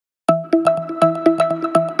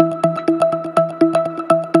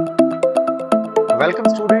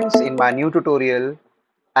Welcome students in my new tutorial,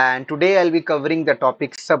 and today I'll be covering the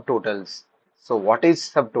topic subtotals. So what is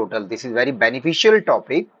subtotal? This is very beneficial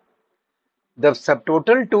topic. The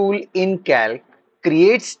subtotal tool in Calc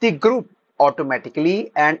creates the group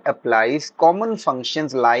automatically and applies common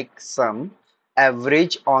functions like sum,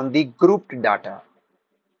 average on the grouped data.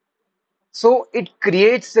 So it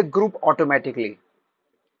creates the group automatically,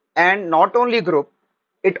 and not only group,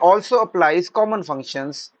 it also applies common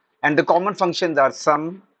functions, and the common functions are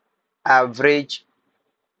sum, average,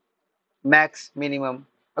 max, minimum.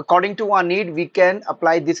 According to our need, we can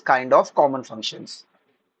apply this kind of common functions.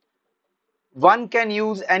 One can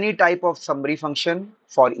use any type of summary function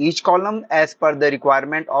for each column as per the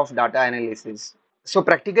requirement of data analysis. So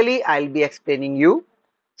practically, I'll be explaining you.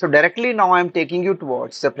 So directly now I'm taking you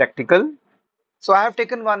towards the practical. So I have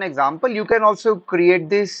taken one example. You can also create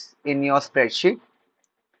this in your spreadsheet.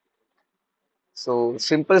 So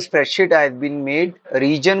simple spreadsheet has been made,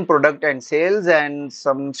 region, product and sales, and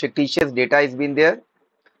some fictitious data has been there.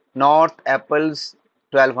 North apples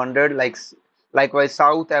 1200, likewise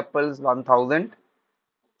South apples 1000.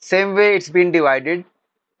 Same way it's been divided.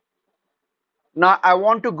 Now I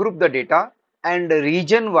want to group the data, and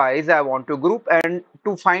region wise I want to group and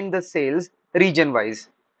to find the sales region wise.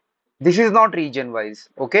 This is not region wise,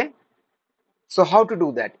 okay? So how to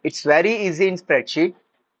do that? It's very easy in spreadsheet.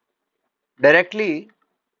 Directly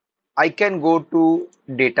I can go to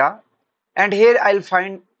data, and here I'll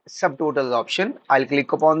find subtotals option. I'll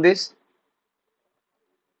click upon this.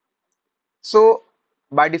 So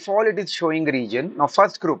by default it is showing region. Now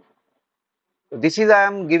first group. This is I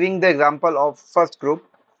am giving the example of first group,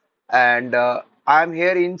 and I am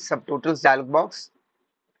here in subtotals dialog box,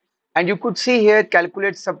 and you could see here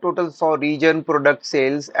calculate subtotals for region, product,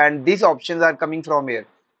 sales, and these options are coming from here,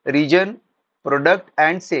 region, product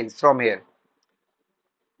and sales from here.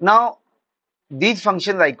 Now these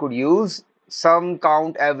functions I could use sum,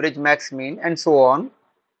 count, average, max, mean and so on.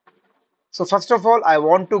 So first of all I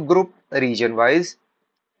want to group region wise,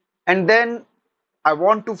 and then I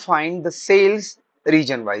want to find the sales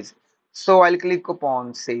region wise. So I'll click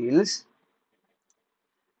upon sales,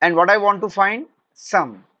 and what I want to find,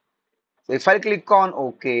 sum. So if I click on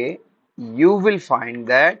OK, you will find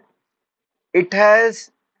that it has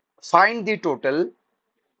find the total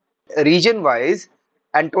region wise,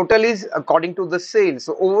 and total is according to the sales.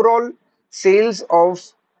 So overall sales of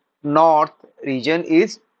north region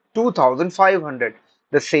is 2500.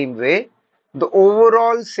 The same way the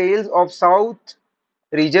overall sales of south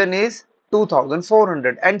region is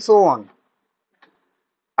 2400 and so on.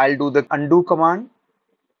 I'll do the undo command,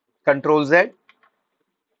 Control Z.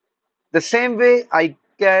 The same way I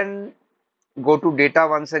can go to data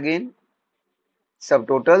once again,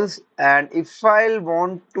 subtotals, and if I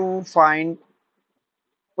want to find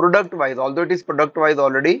product wise, although it is product wise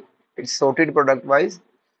already, it's sorted product wise,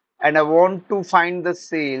 and I want to find the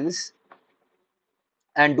sales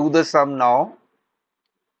and do the sum now.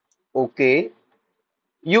 Okay,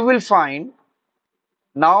 you will find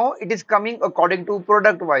now it is coming according to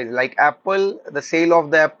product wise, like apple, the sale of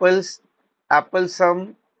the apples, apple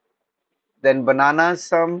sum, then banana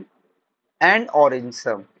sum and orange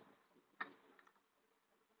sum.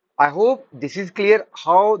 I hope this is clear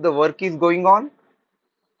how the work is going on,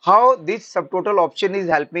 how this subtotal option is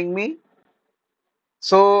helping me.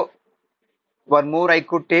 So one more I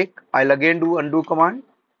could take. I'll again do undo command,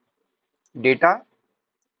 data,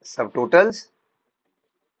 subtotals,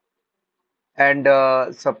 and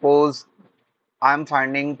suppose I'm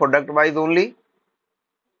finding product wise only,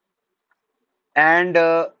 and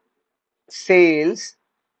sales,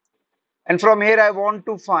 and from here I want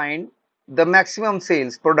to find the maximum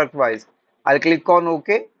sales product wise. I'll click on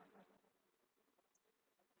OK.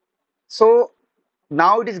 So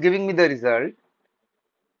now it is giving me the result.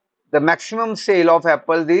 The maximum sale of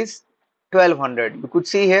apples is 1200. You could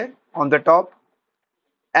see here on the top,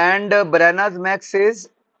 and bananas max is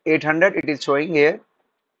 800. It is showing here,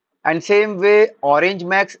 and same way orange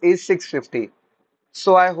max is 650.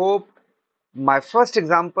 So I hope my first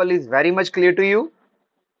example is very much clear to you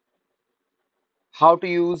how to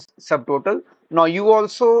use subtotal. Now you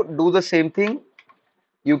also do the same thing.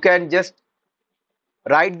 You can just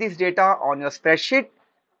write this data on your spreadsheet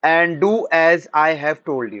and do as I have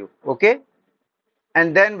told you, okay?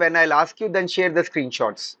 And then when I'll ask you, then share the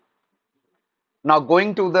screenshots. Now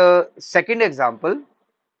going to the second example,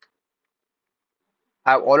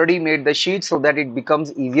 I've already made the sheet so that it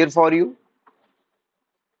becomes easier for you.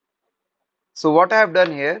 So what I have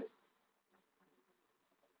done here,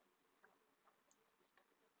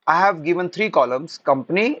 I have given three columns: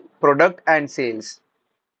 company, product and sales.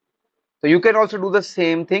 So you can also do the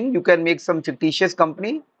same thing. You can make some fictitious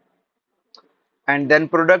company and then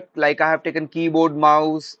product, like I have taken keyboard,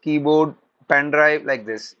 mouse, keyboard, pen drive, like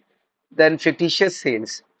this. Then fictitious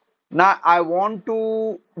sales. Now I want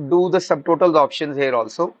to do the subtotals options here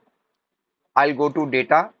also. I'll go to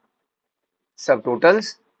data,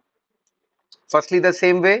 subtotals. Firstly, the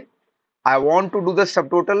same way, I want to do the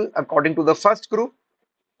subtotal according to the first group.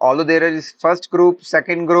 Although there is first group,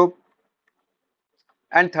 second group,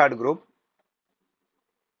 and third group.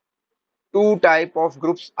 Two type of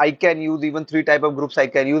groups I can use, even three type of groups I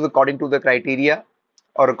can use according to the criteria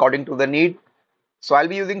or according to the need. So I'll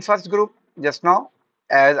be using first group just now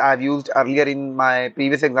as I've used earlier in my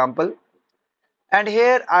previous example. And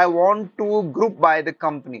here I want to group by the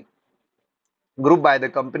company.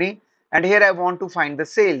 And here I want to find the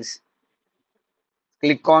sales.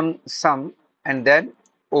 Click on sum and then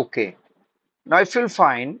OK. Now if you'll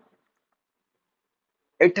find,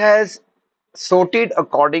 it has sorted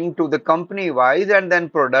according to the company wise and then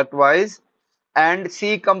product wise, and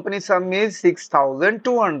C company sum is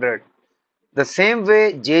 6,200. The same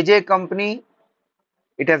way JJ company,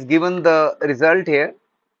 it has given the result here.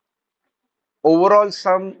 Overall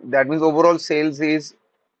sum, that means overall sales is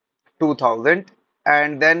 2,000,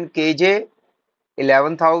 and then KJ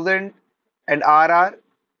 11,000 and RR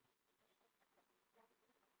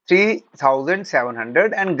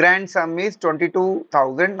 3,700 and grand sum is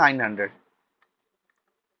 22,900.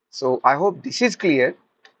 So I hope this is clear.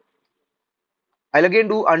 I'll again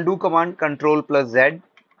do undo command, control plus Z,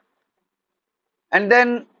 and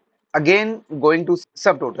then again going to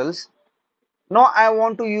subtotals. Now I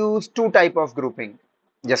want to use two type of grouping.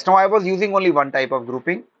 Just now I was using only one type of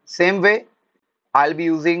grouping. Same way I'll be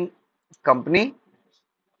using company,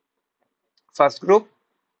 first group,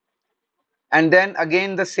 and then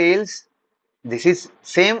again the sales. This is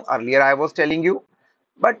same earlier I was telling you,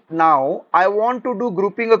 but now I want to do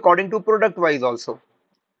grouping according to product wise also.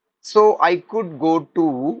 So I could go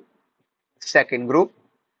to second group.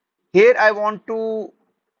 Here I want to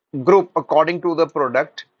group according to the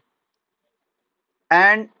product,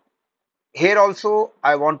 and here also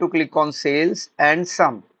I want to click on sales and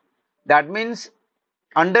sum. That means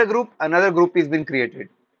under group another group is been created.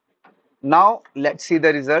 Now let's see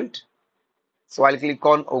the result. So I'll click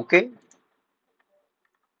on OK.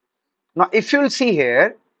 Now if you'll see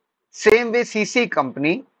here, same way CC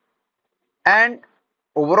company, and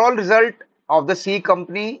overall result of the C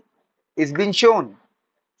company is been shown.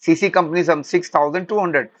 CC company sum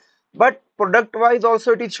 6,200, but product wise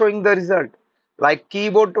also it is showing the result, like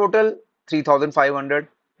keyboard total 3,500,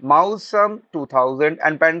 mouse sum 2,000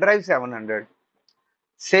 and pen drive 700.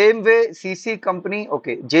 Same way CC company,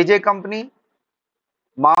 okay, JJ company,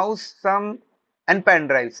 mouse sum and pen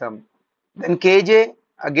drive sum. Then KJ,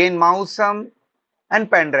 again mouse sum and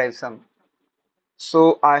pen drive sum.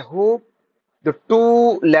 So I hope the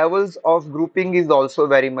two levels of grouping is also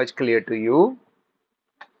very much clear to you,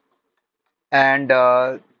 and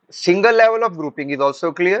single level of grouping is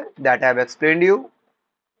also clear, that I have explained you.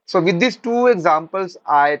 So with these two examples,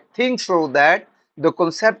 I think so that the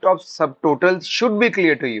concept of subtotals should be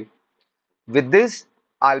clear to you. With this,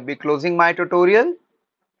 I'll be closing my tutorial.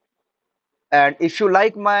 And if you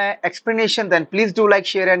like my explanation, then please do like,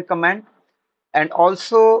 share and comment. And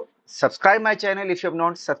also subscribe my channel if you have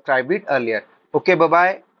not subscribed it earlier. Okay,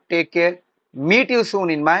 bye-bye. Take care. Meet you soon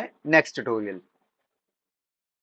in my next tutorial.